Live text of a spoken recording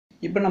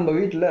இப்போ நம்ம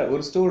வீட்டில்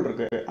ஒரு ஸ்டூல்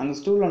இருக்கு. அந்த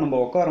ஸ்டூலில் நம்ம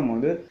உட்காரும்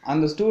போது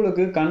அந்த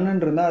ஸ்டூலுக்கு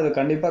கண்ணுன்னு இருந்தால் அது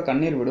கண்டிப்பாக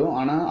கண்ணீர் விடும்.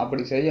 ஆனால்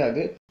அப்படி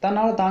செய்யாது.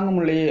 தன்னால் தாங்க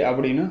முடியலையே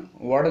அப்படின்னு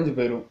உடஞ்சி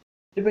போயிடும்.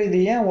 இப்போ இது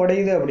ஏன்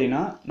உடையுது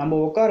அப்படின்னா, நம்ம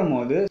உட்காரும்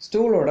போது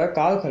ஸ்டூலோட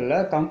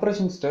கால்களில்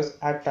கம்ப்ரெஷன் ஸ்ட்ரெஸ்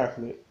ஆக்ட்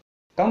ஆகுது.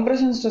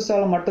 கம்ப்ரெஷன்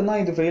ஸ்ட்ரெஸ்ஸால்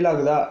மட்டும்தான் இது ஃபெயில்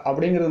ஆகுதா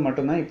அப்படிங்கிறது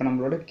மட்டும்தான் இப்போ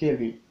நம்மளோட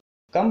கேள்வி.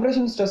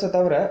 கம்ப்ரெஷன் ஸ்ட்ரெஸ்ஸை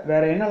தவிர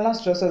வேற என்னெல்லாம்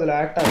ஸ்ட்ரெஸ் அதில்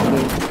ஆக்ட்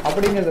ஆகுது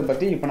அப்படிங்கிறத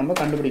பற்றி இப்போ நம்ம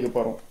கண்டுபிடிக்க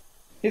போகிறோம்.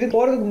 இது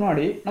போகிறதுக்கு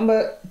முன்னாடி நம்ம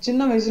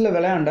சின்ன வயசில்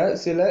விளையாண்ட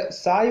சில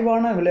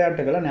சாய்வான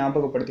விளையாட்டுகளை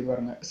ஞாபகப்படுத்தி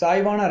பாருங்க.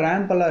 சாய்வான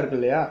ரேம்ப் எல்லாம் இருக்கு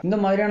இல்லையா, இந்த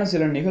மாதிரியான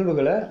சில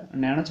நிகழ்வுகளை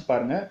நினைச்சு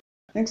பாருங்க.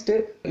 நெக்ஸ்ட்,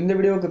 இந்த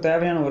வீடியோவுக்கு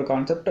தேவையான ஒரு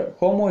concept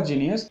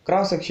homogeneous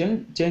cross section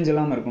change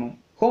இல்லாமல் இருக்கணும்.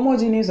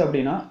 ஹோமோஜீனியஸ்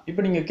அப்படின்னா,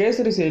 இப்போ நீங்கள்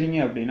கேசரி செய்றீங்க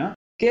அப்படின்னா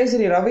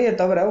கேசரி ரவையை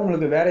தவிர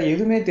உங்களுக்கு வேற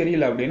எதுவுமே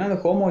தெரியல அப்படின்னா அது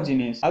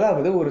ஹோமோஜீனியஸ்.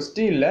 அதாவது ஒரு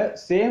ஸ்டீல்ல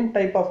சேம்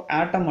டைப் ஆஃப்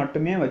ஆட்டம்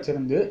மட்டுமே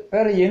வச்சிருந்து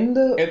வேற எந்த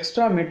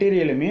எக்ஸ்ட்ரா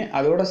மெட்டீரியலுமே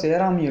அதோட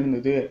சேராம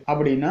இருந்தது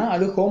அப்படின்னா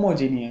அது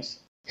ஹோமோஜீனியஸ்.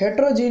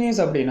 ஹெட்ரோஜீனியஸ்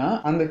அப்படின்னா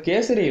அந்த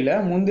கேசரியில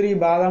முந்திரி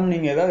பாதாம்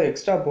நீங்க ஏதாவது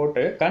எக்ஸ்ட்ரா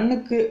போட்டு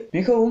கண்ணுக்கு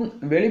மிகவும்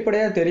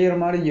வெளிப்படையா தெரியற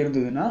மாதிரி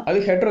இருந்ததுன்னா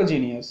அது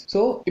ஹெட்ரோஜீனியஸ்.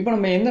 ஸோ இப்போ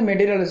நம்ம எந்த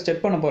மெட்டீரியலை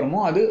செக் பண்ண போறோமோ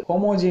அது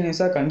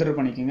ஹோமோஜீனியஸா கன்சிடர்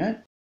பண்ணிக்கோங்க.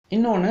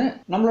 இன்னொன்று,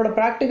 நம்மளோட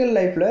ப்ராக்டிக்கல்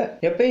லைஃப்ல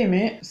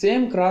எப்பயுமே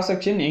சேம் கிராஸ்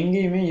செக்ஷன்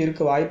எங்கேயுமே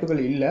இருக்க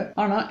வாய்ப்புகள் இல்லை.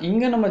 ஆனால்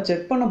இங்கே நம்ம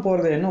செக் பண்ண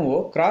போகிறது என்னவோ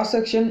கிராஸ்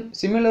செக்ஷன்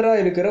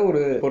சிமிலராக இருக்கிற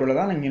ஒரு பொருளை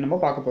தான் இங்கே நம்ம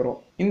பார்க்க போகிறோம்.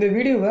 இந்த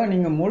வீடியோவை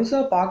நீங்கள்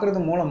முழுசாக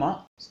பார்க்குறது மூலமாக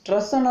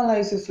ஸ்ட்ரெஸ்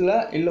அனலைசிஸில்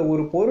இல்லை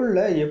ஒரு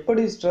பொருளில்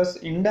எப்படி ஸ்ட்ரெஸ்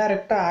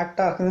இன்டைரக்டாக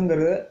ஆக்ட்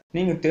ஆகுதுங்கிறத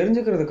நீங்கள்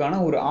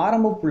தெரிஞ்சுக்கிறதுக்கான ஒரு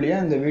ஆரம்ப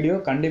புள்ளியாக இந்த வீடியோ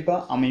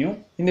கண்டிப்பாக அமையும்.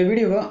 இந்த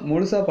வீடியோவை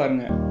முழுசாக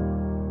பாருங்கள்.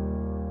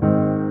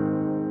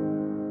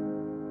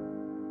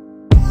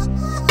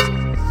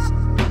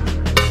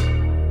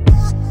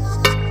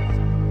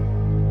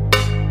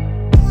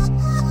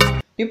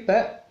 இப்போ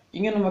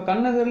இங்கே நம்ம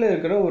கண்ணெதிரில்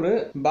இருக்கிற ஒரு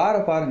பாரை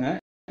பாருங்க.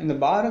 இந்த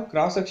பார்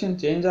கிராஸ் செக்ஷன்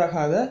சேஞ்ச்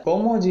ஆகாத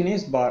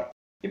ஹோமோஜீனியஸ் பார்.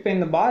 இப்போ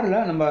இந்த பாரில்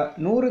நம்ம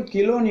 100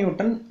 கிலோ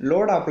நியூட்டன்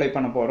லோடு அப்ளை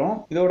பண்ண போகிறோம்.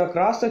 இதோட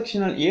cross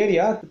sectional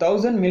area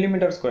 1000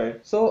 millimetre square.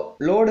 So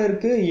load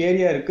இருக்குது,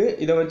 ஏரியா இருக்குது.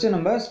 இதை வச்சு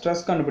நம்ம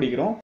ஸ்ட்ரெஸ்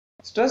கண்டுபிடிக்கிறோம்.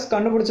 ஸ்ட்ரெஸ்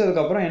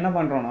கண்டுபிடிச்சதுக்கப்புறம் என்ன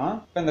பண்ணுறோன்னா,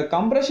 இப்போ இந்த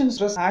கம்ப்ரெஷன்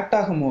ஸ்ட்ரெஸ் ஆக்ட்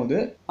ஆகும்போது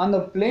அந்த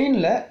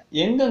பிளேனில்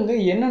எங்கெங்கே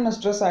என்னென்ன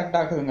ஸ்ட்ரெஸ் ஆக்ட்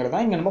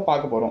ஆகுதுங்கிறதான் இங்கே நம்ம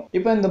பார்க்க போகிறோம்.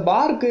 இப்போ இந்த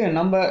பாருக்கு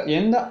நம்ம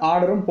எந்த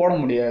ஆர்டரும் போட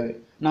முடியாது.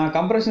 நான்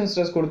கம்ப்ரெஷன்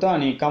ஸ்ட்ரெஸ் கொடுத்தா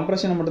நீ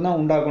கம்ப்ரெஷனை மட்டும்தான்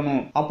உண்டாக்கணும்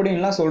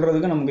அப்படின்லாம்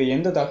சொல்கிறதுக்கு நமக்கு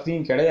எந்த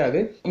தகுதியும் கிடையாது.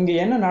 இங்கே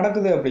என்ன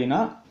நடக்குது அப்படின்னா,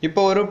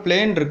 இப்போ ஒரு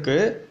பிளேன்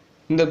இருக்குது.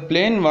 இந்த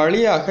பிளேன்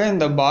வழியாக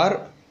இந்த பார்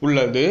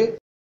உள்ளது.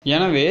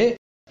 எனவே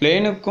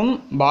பிளேனுக்கும்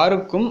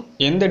பாருக்கும்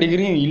எந்த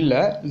டிகிரியும்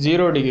இல்லை,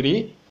 0 டிகிரி.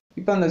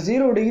 இப்போ அந்த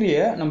 0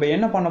 டிகிரியை நம்ம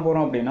என்ன பண்ண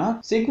போகிறோம் அப்படின்னா,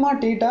 sigma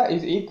theta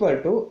is equal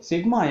to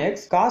sigma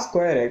X cos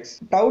square X,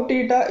 tau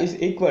theta is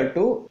equal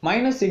to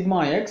minus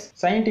sigma X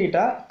sine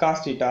theta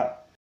cos theta.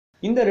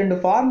 இந்த ரெண்டு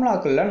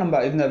ஃபார்முலாக்களில் நம்ம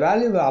இந்த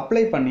வேல்யூவை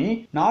அப்ளை பண்ணி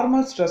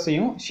நார்மல்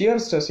ஸ்ட்ரெஸ்ஸையும் ஷியர்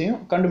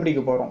ஸ்ட்ரெஸ்ஸையும்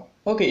கண்டுபிடிக்க போகிறோம்.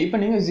 ஓகே, இப்போ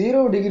நீங்கள்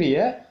 0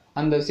 டிகிரியை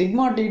அந்த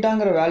சிக்மா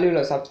டீட்டாங்கிற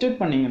வேல்யூவில் சப்ஸ்டியூட்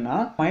பண்ணிங்கன்னா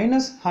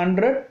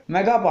 -100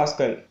 மெகா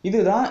பாஸ்கல்.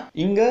 இதுதான்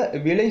இங்கே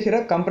விளைகிற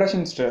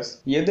கம்ப்ரெஷன் ஸ்ட்ரெஸ்.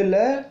 எதில்?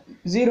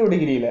 0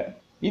 டிகிரியில்.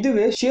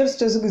 இதுவே ஷியர்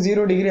ஸ்ட்ரெஸ்ஸுக்கு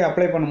 0 டிகிரி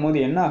அப்ளை பண்ணும்போது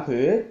என்ன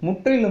ஆகுது?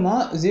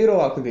 முற்றிலுமாக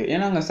 0 ஆகுது.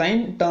 ஏன்னா அங்கே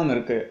சைன் டேர்ம்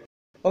இருக்குது.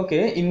 ஓகே,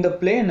 இந்த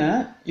பிளேனை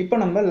இப்போ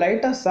நம்ம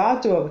லைட்டாக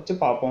சாய்ச்சி வச்சு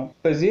பார்ப்போம்.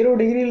 இப்போ 0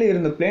 டிகிரியில்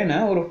இருந்த பிளேனை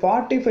ஒரு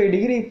 45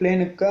 டிகிரி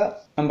பிளேனுக்கு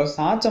நம்ம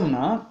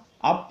சாய்ச்சோம்னா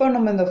அப்போ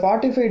நம்ம இந்த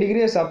 45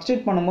 டிகிரியை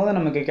சப்ஸ்டியூட் பண்ணும்போது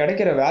நமக்கு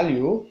கிடைக்கிற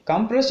value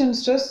compression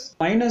stress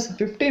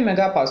 -50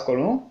 mega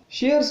பாஸ்கலும்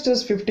shear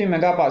stress 50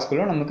 mega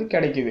பாஸ்கலும் நமக்கு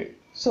கிடைக்குது.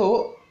 ஸோ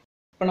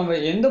இப்போ நம்ம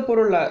எந்த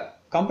பொருளில்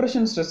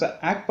கம்ப்ரெஷன் ஸ்ட்ரெஸ்ஸை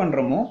ஆக்ட்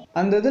பண்ணுறோமோ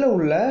அந்த இதில்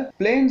உள்ள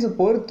பிளேன்ஸை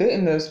பொறுத்து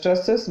இந்த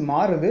ஸ்ட்ரெஸ்ஸஸ்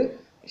மாறுது.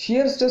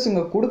 ஷியர் ஸ்ட்ரெஸ்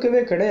இங்கே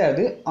கொடுக்கவே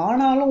கிடையாது,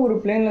 ஆனாலும் ஒரு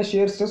பிளேனில்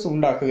ஷியர் ஸ்ட்ரெஸ்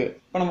உண்டாக்குது.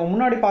 இப்போ நம்ம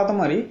முன்னாடி பார்த்த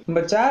மாதிரி நம்ம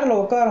சேரில்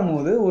உட்காரும்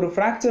போது ஒரு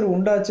ஃப்ராக்சர்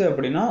உண்டாச்சு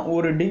அப்படின்னா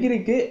ஒரு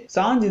டிகிரிக்கு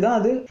சாஞ்சி தான்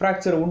அது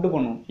ஃப்ராக்சர் உண்டு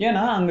பண்ணும்.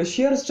 ஏன்னா அங்கே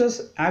ஷியர் ஸ்ட்ரெஸ்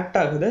ஆக்ட்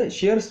ஆகுது.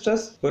 ஷியர்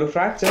ஸ்ட்ரெஸ் ஒரு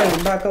ஃப்ராக்சரை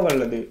உண்டாக்க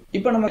வல்லது.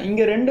 இப்போ நம்ம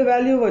இங்கே 2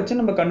 வேல்யூ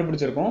வச்சு நம்ம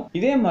கண்டுபிடிச்சிருக்கோம்.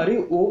 இதே மாதிரி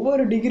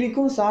ஒவ்வொரு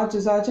டிகிரிக்கும்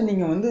சாய்ச்சி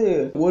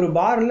நீங்கள் ஒரு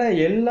பாரில்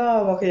எல்லா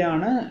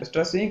வகையான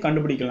ஸ்ட்ரெஸ்ஸையும்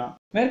கண்டுபிடிக்கலாம்.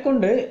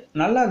 மேற்கொண்டு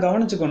நல்லா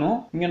கவனிச்சுக்கணும்.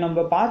 இங்க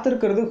நம்ம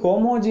பார்த்திருக்கிறது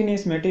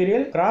homogeneous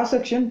material, cross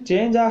section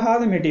change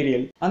ஆகாத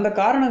மெட்டீரியல். அந்த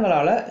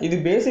காரணங்களால இது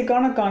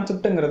பேசிக்கான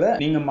கான்செப்ட்ங்கிறத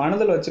நீங்க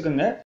மனதில்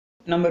வச்சுக்கோங்க.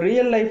 நம்ம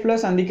ரியல் லைஃப்ல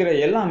சந்திக்கிற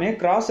எல்லாமே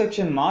கிராஸ்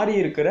செக்ஷன் மாறி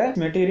இருக்கிற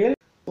மெட்டீரியல்.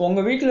 உங்க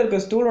வீட்டில்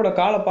இருக்க ஸ்டூலோட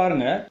காலை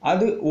பாருங்க,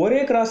 அது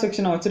ஒரே கிராஸ்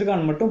செக்ஷனை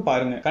வச்சிருக்கான்னு மட்டும்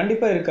பாருங்க,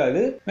 கண்டிப்பா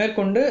இருக்காது.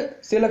 மேற்கொண்டு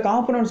சில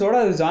காம்பனன்ட்ஸோட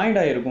அது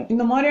ஜாயிண்ட் ஆயிருக்கும்.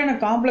 இந்த மாதிரியான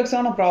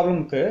காம்ப்ளெக்ஸான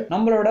ப்ராப்ளம்க்கு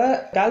நம்மளோட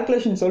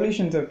கால்குலேஷன்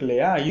சொல்யூஷன்ஸ் இருக்கு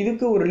இல்லையா,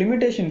 இதுக்கு ஒரு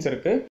லிமிடேஷன்ஸ்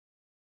இருக்கு.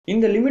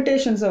 இந்த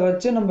லிமிடேஷன்ஸை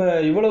வச்சு நம்ம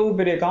இவ்வளவு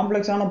பெரிய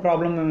காம்ப்ளெக்ஸான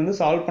ப்ராப்ளம்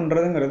சால்வ்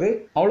பண்றதுங்கிறது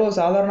அவ்வளவு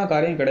சாதாரண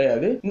காரியம்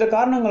கிடையாது. இந்த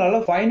காரணங்களால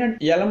ஃபைனட்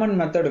எலமெண்ட்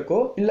மெத்தடுக்கோ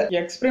இல்ல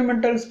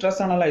எக்ஸ்பெரிமெண்டல்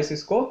ஸ்ட்ரெஸ்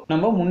அனலைசிஸ்க்கோ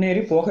நம்ம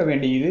முன்னேறி போக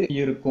வேண்டியது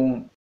இருக்கும்.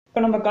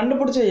 இப்போ நம்ம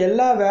கண்டுபிடிச்ச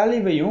எல்லா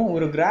வேல்யூவையும்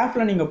ஒரு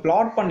கிராஃப்ல நீங்க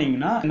பிளாட்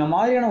பண்ணீங்கன்னா இந்த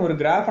மாதிரியான ஒரு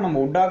கிராஃபை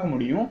நம்ம உண்டாக்க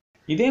முடியும்.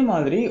 இதே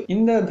மாதிரி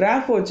இந்த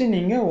கிராஃப் வச்சு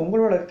நீங்க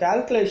உங்களோட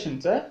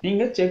கால்குலேஷன்ஸை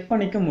நீங்க செக்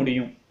பண்ணிக்க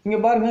முடியும். இங்க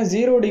பாருங்க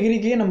 0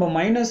 டிகிரிக்கு நம்ம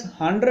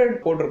 -100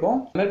 போட்டிருக்கோம்.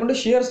 மேற்கொண்டு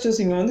ஷியர்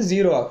ஸ்ட்ரெஸ் இங்க வந்து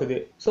 0 ஆகுது.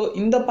 ஸோ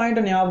இந்த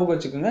பாயிண்ட்டை ஞாபகம்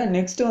வச்சுக்கோங்க.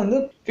 நெக்ஸ்ட் வந்து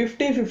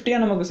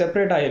 50-50 நமக்கு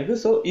செப்பரேட் ஆயிருக்கு.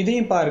 ஸோ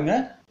இதையும் பாருங்க.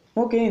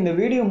 ஓகே, இந்த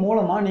வீடியோ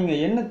மூலமா நீங்க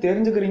என்ன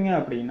தெரிஞ்சுக்கிறீங்க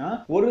அப்படின்னா,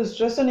 ஒரு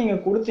ஸ்ட்ரெஸ்ஸை நீங்க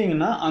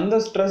கொடுத்தீங்கன்னா அந்த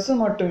ஸ்ட்ரெஸ்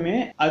மட்டுமே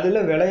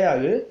அதுல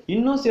விளையாது,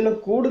 இன்னும் சில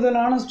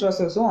கூடுதலான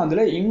ஸ்ட்ரெஸ்ஸஸும்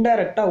அதுல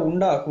இன்டைரக்டா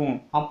உண்டாகும்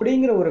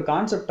அப்படிங்கிற ஒரு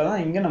கான்செப்டை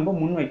தான் இங்க நம்ம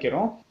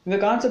முன்வைக்கிறோம். இந்த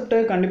கான்செப்ட்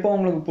கண்டிப்பா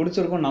உங்களுக்கு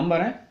பிடிச்சிருக்கும்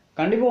நம்புறேன்.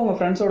 கண்டிப்பா உங்க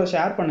ஃப்ரெண்ட்ஸோட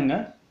ஷேர் பண்ணுங்க.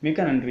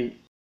 மிக்க நன்றி.